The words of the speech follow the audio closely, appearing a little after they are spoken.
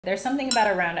There's something about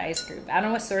a round ice cube. I don't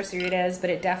know what sorcery it is,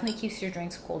 but it definitely keeps your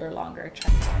drinks colder longer.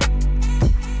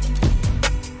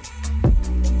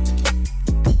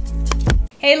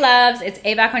 Hey loves, it's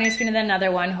A back on your screen with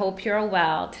another one. Hope you're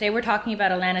well. Today we're talking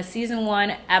about Atlanta Season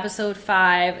 1, Episode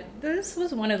 5. This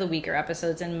was one of the weaker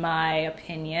episodes in my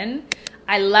opinion.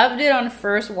 I loved it on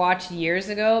first watch years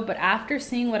ago, but after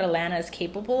seeing what Atlanta is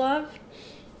capable of,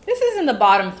 this is in the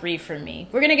bottom 3 for me.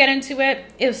 We're going to get into it.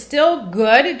 It was still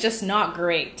good, just not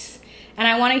great. And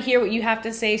I want to hear what you have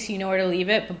to say so you know where to leave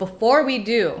it. But before we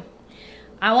do,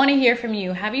 I want to hear from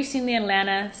you. Have you seen the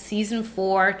Atlanta Season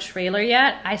 4 trailer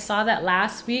yet? I saw that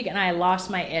last week and I lost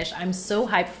my ish. I'm so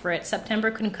hyped for it. September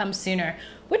couldn't come sooner,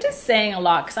 which is saying a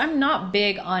lot because I'm not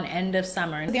big on end of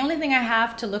summer. The only thing I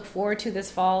have to look forward to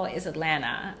this fall is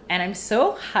Atlanta. And I'm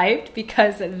so hyped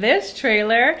because this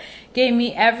trailer gave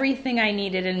me everything I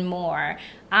needed and more.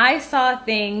 I saw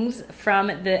things from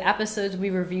the episodes we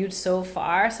reviewed so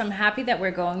far, so I'm happy that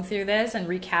we're going through this and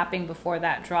recapping before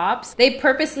that drops. They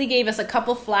purposely gave us a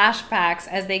couple flashbacks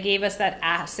as they gave us that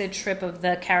acid trip of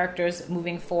the characters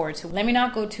moving forward. So let me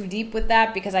not go too deep with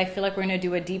that because I feel like we're gonna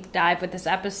do a deep dive with this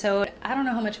episode. I don't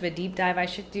know how much of a deep dive I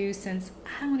should do since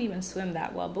I don't even swim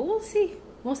that well, but we'll see.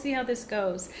 We'll see how this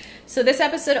goes. So this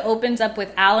episode opens up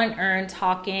with Al and Earn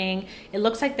talking. It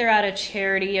looks like they're at a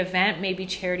charity event, maybe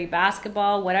charity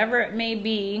basketball, whatever it may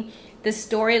be. The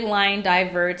storyline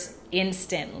diverts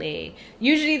instantly.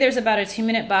 Usually there's about a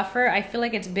 2-minute buffer. I feel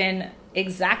like it's been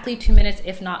exactly 2 minutes,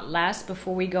 if not less,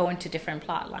 before we go into different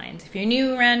plot lines. If you're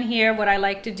new around here, what I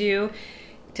like to do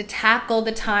to tackle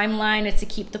the timeline is to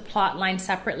keep the plot line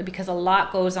separately because a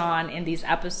lot goes on in these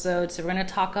episodes. So we're going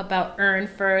to talk about Earn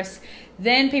first,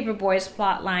 then Paperboy's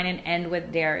plot line, and end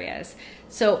with Darius.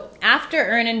 So after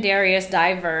Earn and Darius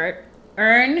divert,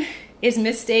 Earn is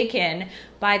mistaken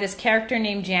by this character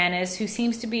named Janice, who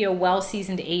seems to be a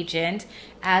well-seasoned agent,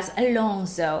 as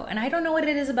Alonzo. And I don't know what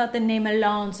it is about the name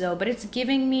Alonzo, but it's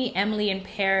giving me Emily in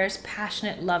Paris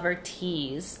passionate lover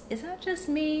tease. Is that just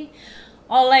me?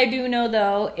 All I do know,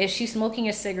 though, is she's smoking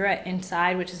a cigarette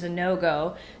inside, which is a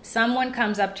no-go. Someone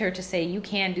comes up to her to say, you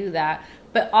can't do that.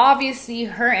 But obviously,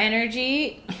 her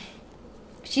energy,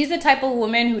 she's the type of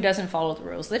woman who doesn't follow the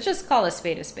rules. Let's just call a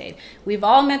spade a spade. We've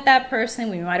all met that person.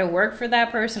 We might have worked for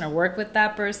that person or worked with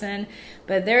that person.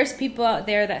 But there's people out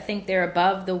there that think they're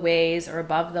above the ways or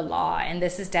above the law. And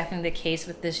this is definitely the case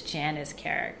with this Janice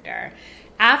character.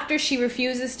 After she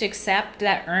refuses to accept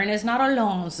that Earn is not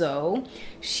Alonzo,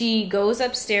 she goes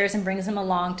upstairs and brings him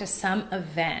along to some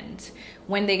event.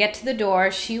 When they get to the door,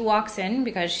 she walks in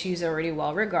because she's already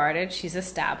well regarded, she's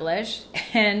established,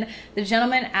 and the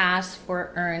gentleman asks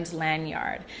for Earn's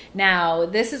lanyard. Now,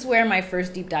 this is where my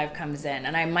first deep dive comes in,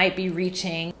 and I might be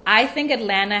reaching. I think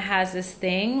Atlanta has this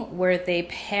thing where they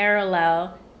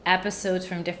parallel episodes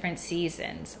from different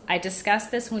seasons. I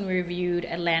discussed this when we reviewed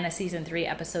Atlanta Season 3,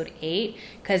 Episode 8,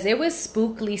 because it was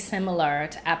spookily similar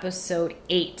to Episode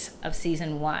 8 of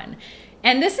Season 1.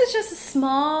 And this is just a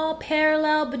small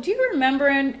parallel, but do you remember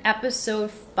in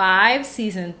Episode 5,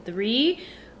 Season 3,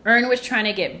 Earn was trying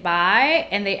to get by,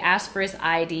 and they asked for his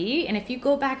ID, and if you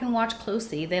go back and watch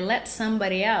closely, they let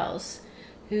somebody else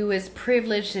who is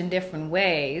privileged in different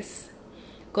ways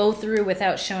go through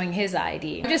without showing his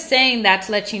ID. I'm just saying that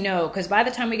to let you know, because by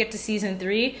the time we get to Season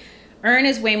 3, Earn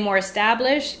is way more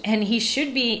established, and he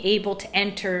should be able to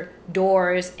enter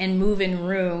doors and move in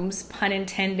rooms, pun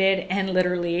intended and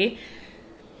literally.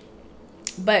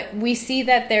 But we see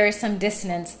that there is some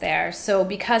dissonance there. So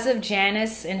because of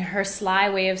Janice and her sly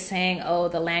way of saying, oh,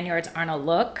 the lanyards aren't a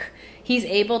look, he's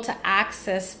able to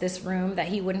access this room that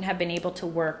he wouldn't have been able to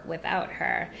work without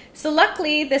her. So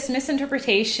luckily, this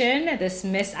misinterpretation, this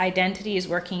misidentity is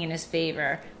working in his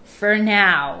favor for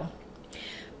now.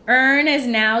 Earn is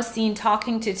now seen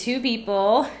talking to 2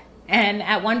 people. And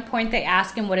at one point they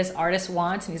ask him what his artist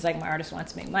wants. And he's like, my artist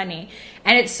wants to make money.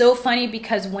 And it's so funny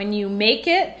because when you make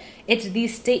it, it's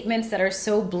these statements that are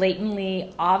so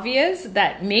blatantly obvious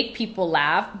that make people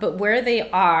laugh. But where they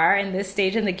are in this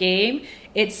stage in the game,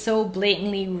 it's so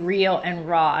blatantly real and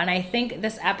raw. And I think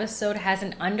this episode has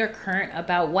an undercurrent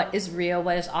about what is real,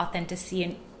 what is authenticity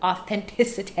and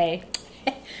authenticity.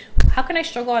 How can I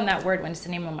struggle on that word when it's the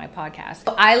name of my podcast?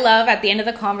 So I love at the end of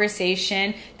the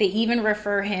conversation, they even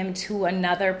refer him to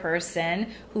another person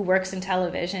who works in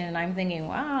television. And I'm thinking,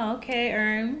 wow, okay,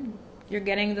 Earn, you're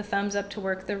getting the thumbs up to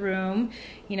work the room.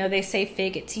 You know, they say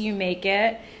fake it till you make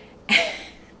it.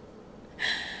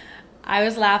 I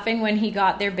was laughing when he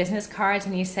got their business cards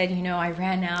and he said, you know, I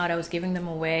ran out, I was giving them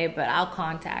away, but I'll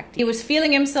contact you. He was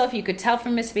feeling himself. You could tell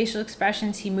from his facial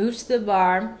expressions. He moves to the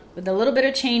bar with a little bit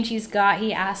of change he's got.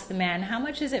 He asks the man, how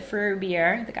much is it for a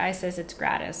beer? The guy says it's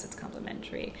gratis, it's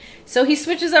complimentary. So he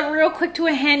switches up real quick to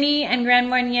a Henny and Grand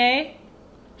Marnier.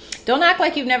 Don't act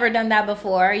like you've never done that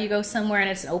before. You go somewhere and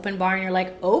it's an open bar and you're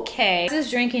like, okay.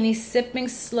 He's drinking, he's sipping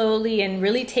slowly and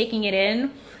really taking it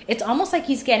in. It's almost like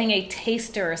he's getting a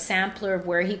taster, a sampler of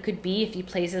where he could be if he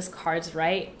plays his cards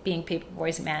right, being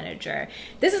Paperboy's manager.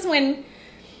 This is when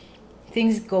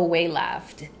things go way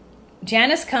left.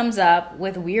 Janice comes up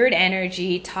with weird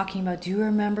energy, talking about, do you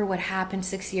remember what happened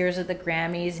 6 years at the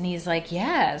Grammys? And he's like,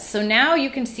 yes. So now you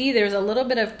can see there's a little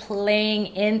bit of playing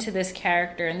into this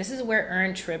character, and this is where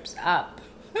Earn trips up.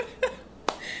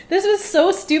 This was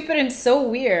so stupid and so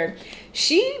weird.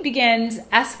 She begins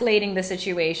escalating the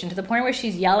situation to the point where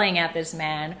she's yelling at this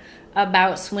man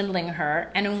about swindling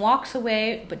her and then walks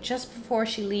away. But just before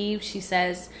she leaves, she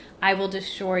says, I will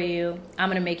destroy you. I'm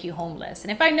going to make you homeless.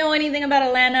 And if I know anything about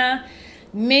Atlanta,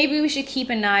 maybe we should keep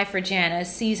an eye for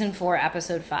Janice, season 4,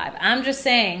 episode 5. I'm just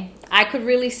saying, I could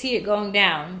really see it going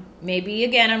down. Maybe,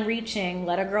 again, I'm reaching.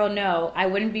 Let a girl know. I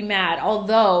wouldn't be mad.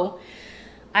 Although,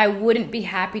 I wouldn't be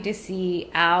happy to see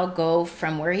Al go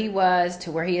from where he was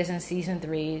to where he is in season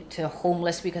 3 to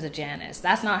homeless because of Janice.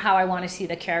 That's not how I want to see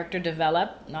the character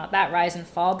develop. Not that rise and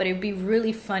fall, but it'd be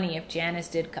really funny if Janice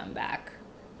did come back.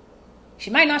 She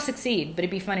might not succeed, but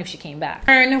it'd be funny if she came back.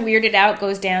 Earn, weirded out,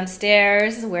 goes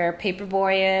downstairs where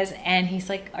Paperboy is, and he's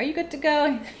like, are you good to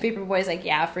go? Paperboy's like,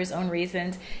 yeah, for his own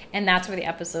reasons. And that's where the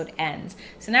episode ends.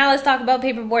 So now let's talk about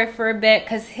Paperboy for a bit,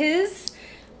 because his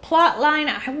plot line,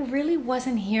 I really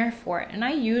wasn't here for it. And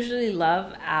I usually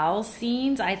love Al's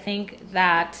scenes. I think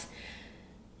that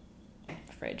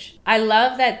I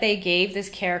love that they gave this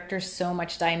character so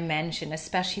much dimension,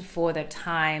 especially for the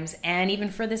times and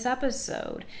even for this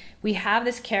episode. We have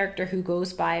this character who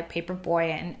goes by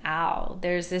Paperboy and Al.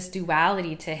 There's this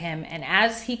duality to him. And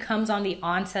as he comes on the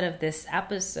onset of this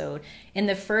episode, in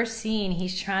the first scene,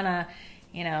 he's trying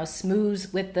to,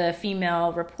 smooth with the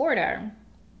female reporter.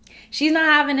 She's not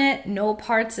having it, no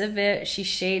parts of it. She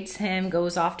shades him,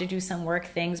 goes off to do some work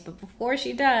things. But before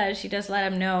she does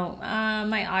let him know,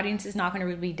 my audience is not going to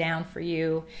really be down for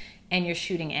you and your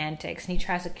shooting antics. And he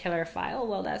tries to kill her file.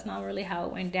 Well, that's not really how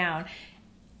it went down.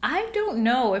 I don't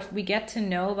know if we get to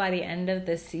know by the end of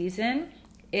the season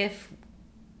if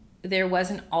there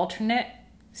was an alternate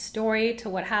story to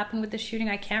what happened with the shooting.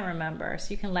 I can't remember,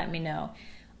 so you can let me know.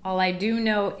 All I do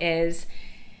know is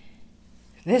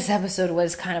this episode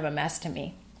was kind of a mess to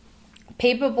me.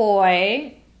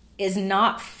 Paperboy is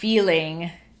not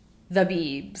feeling the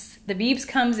Biebs. The Biebs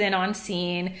comes in on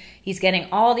scene. He's getting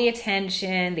all the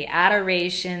attention, the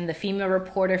adoration. The female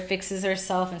reporter fixes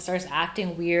herself and starts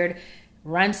acting weird,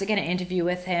 runs to get an interview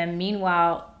with him.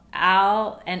 Meanwhile,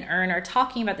 Al and Earn are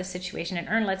talking about the situation, and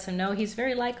Earn lets him know he's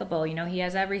very likable. He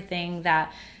has everything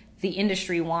that the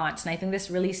industry wants. And I think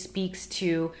this really speaks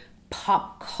to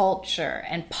pop culture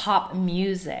and pop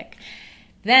music.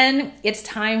 Then it's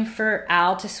time for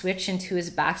Al to switch into his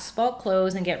basketball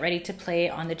clothes and get ready to play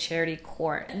on the charity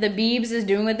court. The Biebs is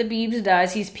doing what the Biebs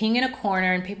does. He's peeing in a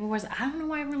corner and Paperboy's like, I don't know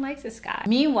why everyone likes this guy.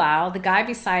 Meanwhile, the guy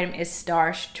beside him is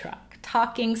starstruck,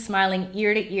 talking, smiling,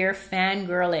 ear to ear,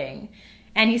 fangirling.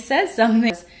 And he says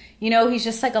something, he's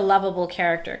just like a lovable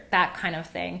character, that kind of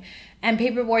thing. And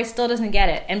Paperboy still doesn't get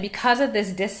it. And because of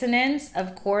this dissonance,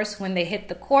 of course, when they hit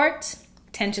the court,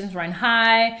 tensions run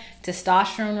high,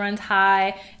 testosterone runs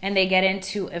high, and they get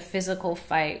into a physical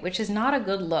fight, which is not a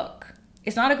good look.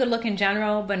 It's not a good look in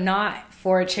general, but not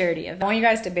for a charity event. I want you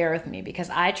guys to bear with me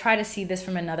because I try to see this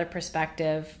from another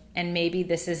perspective, and maybe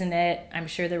this isn't it. I'm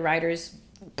sure the writers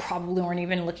probably weren't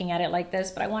even looking at it like this,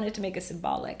 but I wanted to make it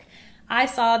symbolic. I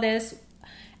saw this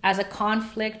as a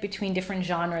conflict between different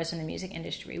genres in the music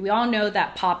industry. We all know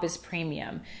that pop is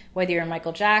premium. Whether you're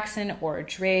Michael Jackson or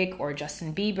Drake or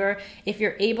Justin Bieber, if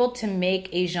you're able to make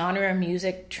a genre of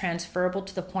music transferable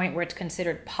to the point where it's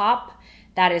considered pop,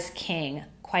 that is king,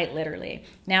 quite literally.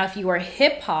 Now, if you are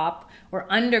hip hop or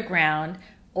underground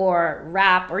or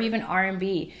rap or even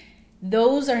R&B,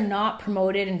 those are not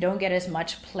promoted and don't get as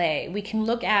much play. We can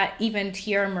look at even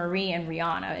Tierra Marie and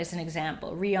Rihanna as an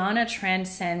example. Rihanna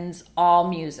transcends all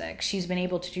music. She's been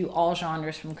able to do all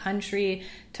genres from country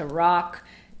to rock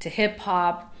to hip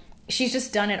hop. She's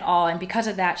just done it all. And because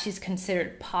of that, she's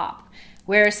considered pop.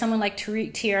 Whereas someone like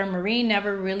Tierra Marie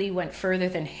never really went further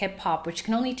than hip hop, which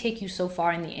can only take you so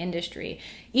far in the industry.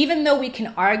 Even though we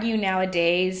can argue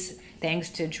nowadays,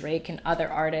 thanks to Drake and other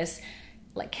artists,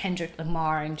 like Kendrick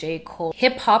Lamar and J. Cole.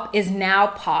 Hip hop is now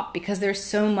pop because there's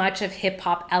so much of hip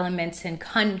hop elements in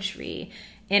country,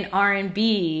 in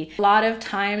R&B. A lot of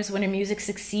times when a music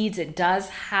succeeds, it does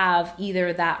have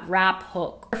either that rap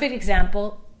hook. Perfect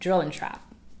example, drill and trap.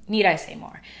 Need I say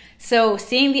more? So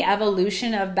seeing the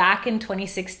evolution of back in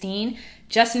 2016,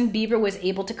 Justin Bieber was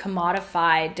able to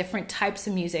commodify different types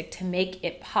of music to make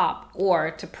it pop,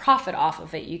 or to profit off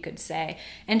of it, you could say.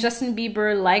 And Justin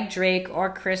Bieber, like Drake or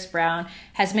Chris Brown,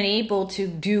 has been able to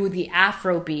do the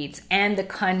Afro beats and the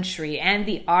country and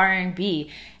the R&B.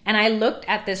 And I looked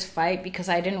at this fight because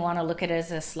I didn't want to look at it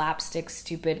as a slapstick,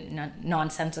 stupid,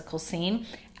 nonsensical scene,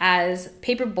 as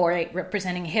Paperboy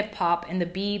representing hip hop and the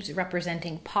Biebs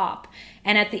representing pop.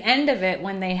 And at the end of it,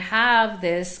 when they have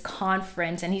this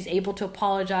conference and he's able to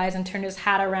apologize and turn his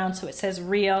hat around so it says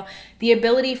real, the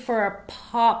ability for a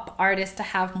pop artist to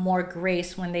have more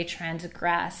grace when they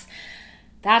transgress.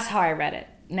 That's how I read it.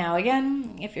 Now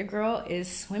again, if your girl is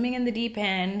swimming in the deep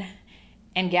end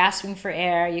and gasping for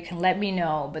air, you can let me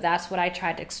know, but that's what I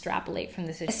tried to extrapolate from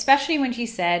this, especially when she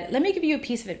said, let me give you a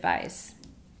piece of advice.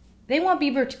 They want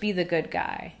Bieber to be the good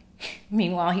guy.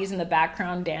 Meanwhile, he's in the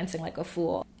background dancing like a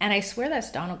fool. And I swear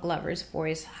that's Donald Glover's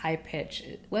voice, high pitch,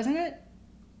 wasn't it?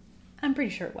 I'm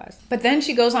pretty sure it was. But then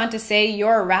she goes on to say,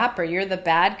 you're a rapper, you're the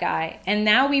bad guy. And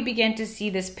now we begin to see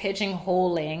this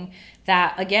pigeonholing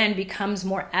that, again, becomes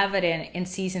more evident in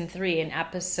season 3, in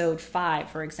episode 5,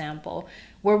 for example,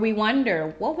 where we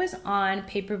wonder, what was on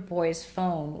Paperboy's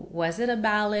phone? Was it a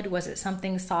ballad? Was it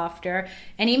something softer?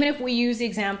 And even if we use the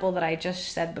example that I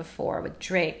just said before with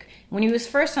Drake, when he was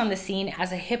first on the scene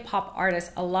as a hip-hop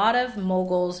artist, a lot of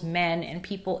moguls, men, and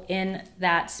people in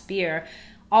that sphere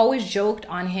always joked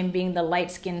on him being the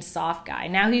light-skinned soft guy.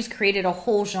 Now he's created a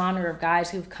whole genre of guys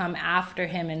who've come after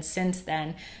him and since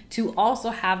then to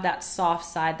also have that soft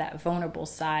side, that vulnerable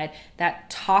side, that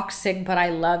toxic but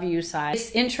I love you side.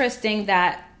 It's interesting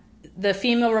that the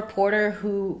female reporter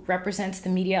who represents the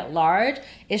media at large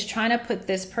is trying to put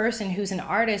this person who's an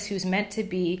artist who's meant to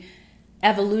be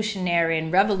evolutionary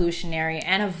and revolutionary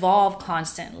and evolve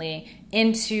constantly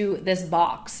into this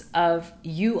box of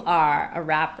you are a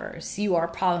rapper, so you are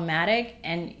problematic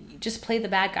and just play the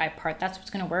bad guy part. That's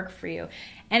what's going to work for you.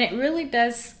 And it really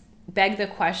does beg the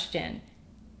question,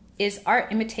 is art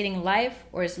imitating life,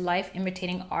 or is life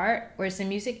imitating art, or is the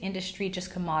music industry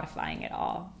just commodifying it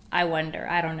all? I wonder.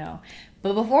 I don't know.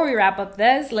 But before we wrap up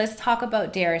this, let's talk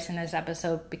about Darius in this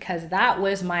episode, because that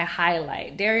was my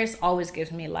highlight. Darius always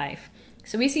gives me life.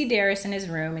 So we see Darius in his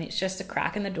room, and it's just a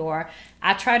crack in the door.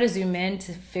 I try to zoom in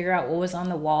to figure out what was on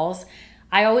the walls.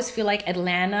 I always feel like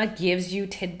Atlanta gives you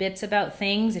tidbits about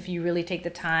things if you really take the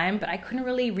time, but I couldn't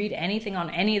really read anything on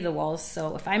any of the walls.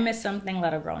 So if I missed something,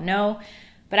 let a girl know.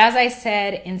 But as I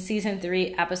said, in season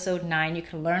 3, episode 9, you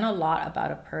can learn a lot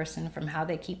about a person from how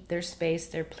they keep their space,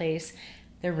 their place,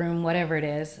 their room, whatever it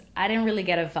is. I didn't really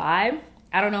get a vibe.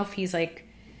 I don't know if he's like,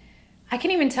 I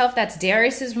can't even tell if that's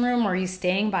Darius's room or he's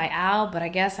staying by Al, but I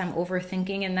guess I'm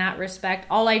overthinking in that respect.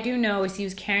 All I do know is he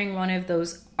was carrying one of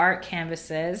those art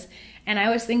canvases. And I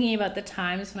was thinking about the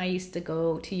times when I used to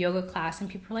go to yoga class and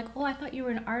people were like, oh, I thought you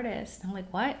were an artist. I'm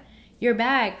like, what? Your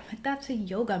bag. I'm like, that's a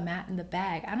yoga mat in the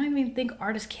bag. I don't even think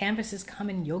artist canvases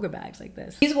come in yoga bags like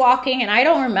this. He's walking and I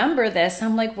don't remember this.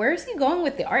 I'm like, where is he going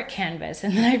with the art canvas?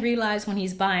 And then I realized when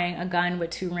he's buying a gun with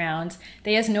 2 rounds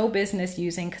that he has no business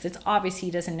using because it's obvious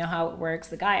he doesn't know how it works.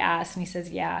 The guy asks and he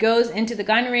says, yeah. Goes into the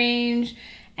gun range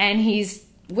and he's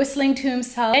whistling to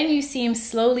himself. Then you see him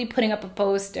slowly putting up a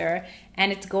poster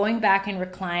and it's going back and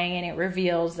reclining and it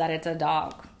reveals that it's a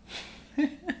dog.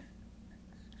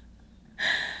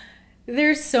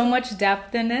 There's so much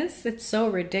depth in this. It's so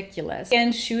ridiculous.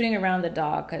 And shooting around the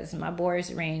dog because my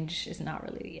boy's range is not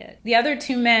really it. The other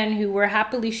 2 men who were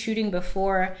happily shooting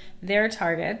before their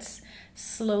targets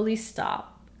slowly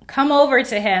stop, come over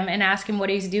to him and ask him what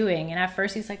he's doing. And at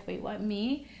first he's like, wait, what,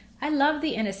 me? I love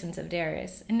the innocence of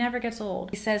Darius. It never gets old.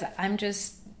 He says, I'm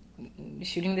just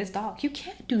shooting this dog. You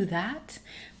can't do that.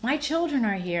 My children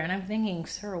are here. And I'm thinking,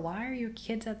 sir, why are your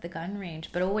kids at the gun range?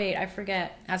 But oh wait, I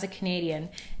forget, as a Canadian,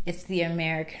 it's the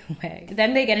American way.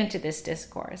 Then they get into this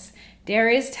discourse.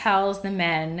 Darius tells the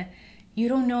men, you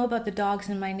don't know about the dogs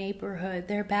in my neighborhood.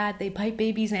 They're bad. They bite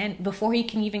babies. And before he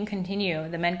can even continue,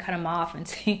 the men cut him off and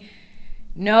say,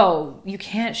 no, you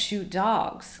can't shoot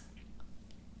dogs.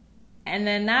 And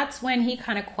then that's when he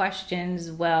kind of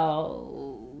questions,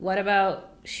 well, what about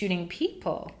shooting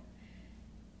people?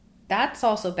 That's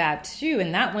also bad too,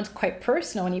 and that one's quite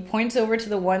personal. And he points over to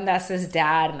the one that says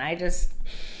dad, and I just,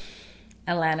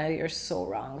 Atlanta, you're so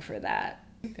wrong for that.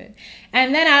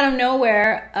 And then out of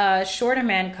nowhere, a shorter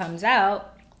man comes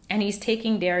out and he's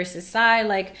taking Darius's side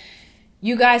like,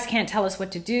 you guys can't tell us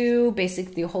what to do,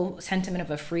 basically the whole sentiment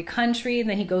of a free country. And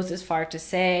then he goes as far to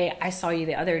say, I saw you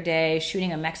the other day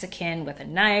shooting a Mexican with a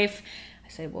knife. I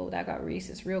said, whoa, that got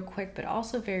racist real quick, but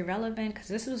also very relevant because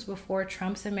this was before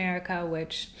Trump's America,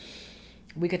 which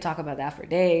we could talk about that for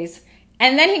days.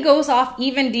 And then he goes off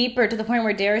even deeper to the point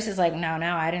where Darius is like, no,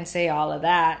 I didn't say all of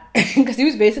that. Because he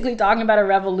was basically talking about a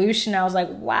revolution. I was like,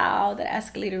 wow, that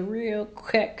escalated real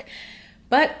quick.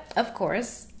 But of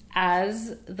course,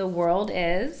 as the world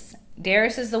is,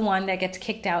 Darius is the one that gets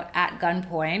kicked out at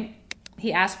gunpoint.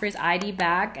 He asks for his ID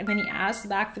back, and then he asks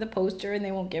back for the poster, and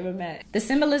they won't give him it. The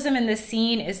symbolism in this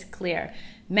scene is clear.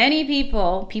 Many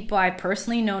people I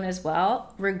personally know as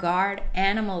well, regard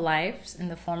animal lives in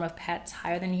the form of pets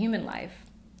higher than human life.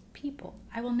 People,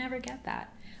 I will never get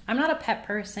that. I'm not a pet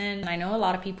person. I know a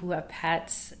lot of people who have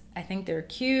pets. I think they're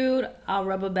cute. I'll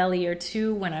rub a belly or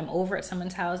two when I'm over at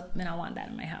someone's house. I mean, I want that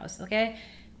in my house, okay?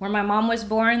 Where my mom was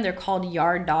born, they're called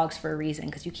yard dogs for a reason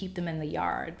because you keep them in the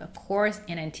yard. Of course,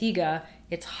 in Antigua,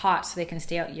 it's hot so they can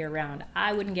stay out year round.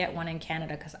 I wouldn't get one in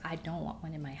Canada because I don't want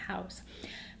one in my house.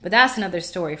 But that's another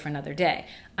story for another day.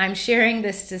 I'm sharing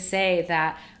this to say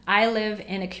that I live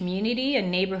in a community, a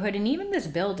neighborhood, and even this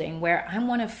building where I'm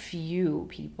one of few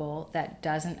people that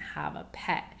doesn't have a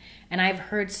pet. And I've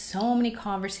heard so many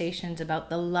conversations about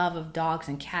the love of dogs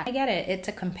and cats. I get it, it's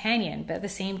a companion, but at the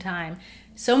same time,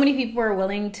 so many people are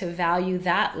willing to value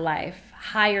that life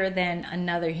higher than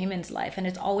another human's life. And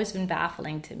it's always been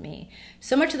baffling to me.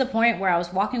 So much to the point where I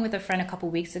was walking with a friend a couple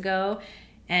weeks ago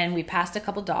and we passed a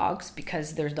couple dogs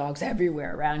because there's dogs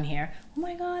everywhere around here. Oh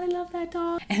my God, I love that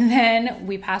dog. And then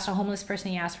we passed a homeless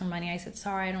person. He asked for money. I said,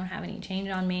 sorry, I don't have any change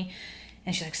on me.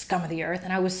 And she's like, scum of the earth.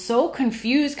 And I was so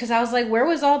confused because I was like, where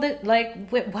was all the,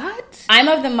 like, wait, what? I'm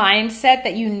of the mindset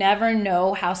that you never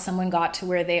know how someone got to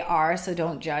where they are, so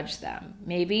don't judge them.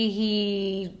 Maybe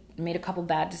he made a couple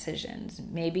bad decisions.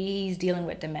 Maybe he's dealing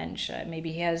with dementia.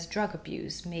 Maybe he has drug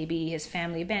abuse. Maybe his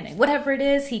family abandoned. Whatever it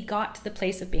is, he got to the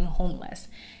place of being homeless.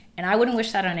 And I wouldn't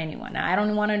wish that on anyone. I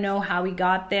don't want to know how he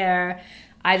got there.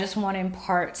 I just want to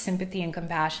impart sympathy and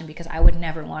compassion because I would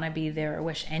never want to be there or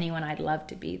wish anyone I'd love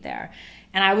to be there.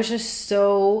 And I was just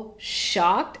so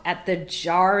shocked at the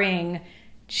jarring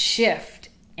shift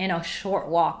in a short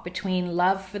walk between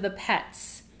love for the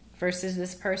pets versus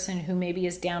this person who maybe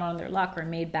is down on their luck or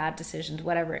made bad decisions,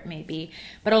 whatever it may be.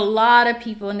 But a lot of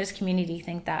people in this community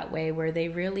think that way, where they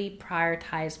really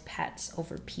prioritize pets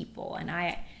over people.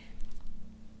 And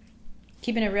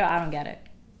keeping it real, I don't get it.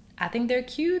 I think they're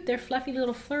cute. They're fluffy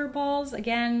little fur balls.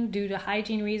 Again, due to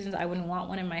hygiene reasons, I wouldn't want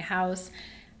one in my house.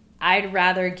 I'd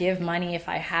rather give money if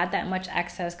I had that much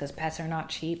excess, because pets are not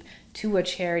cheap, to a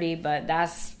charity. But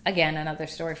that's, again, another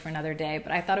story for another day.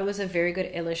 But I thought it was a very good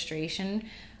illustration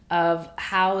of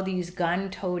how these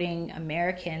gun-toting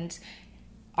Americans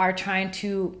are trying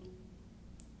to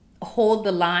hold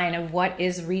the line of what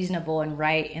is reasonable and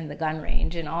right in the gun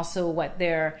range, and also what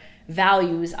their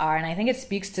values are. And I think it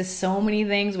speaks to so many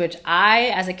things which I,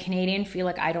 as a Canadian, feel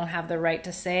like I don't have the right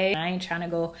to say. I ain't trying to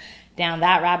go down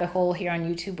that rabbit hole here on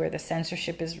YouTube where the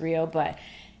censorship is real, but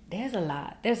there's a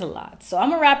lot. So I'm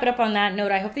gonna wrap it up on that note.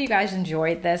 I hope that you guys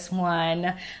enjoyed this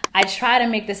one. I try to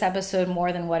make this episode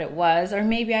more than what it was, or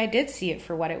maybe I did see it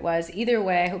for what it was. Either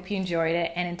way, I hope you enjoyed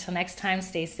it. And until next time,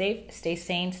 stay safe, stay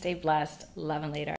sane, stay blessed. Love and later.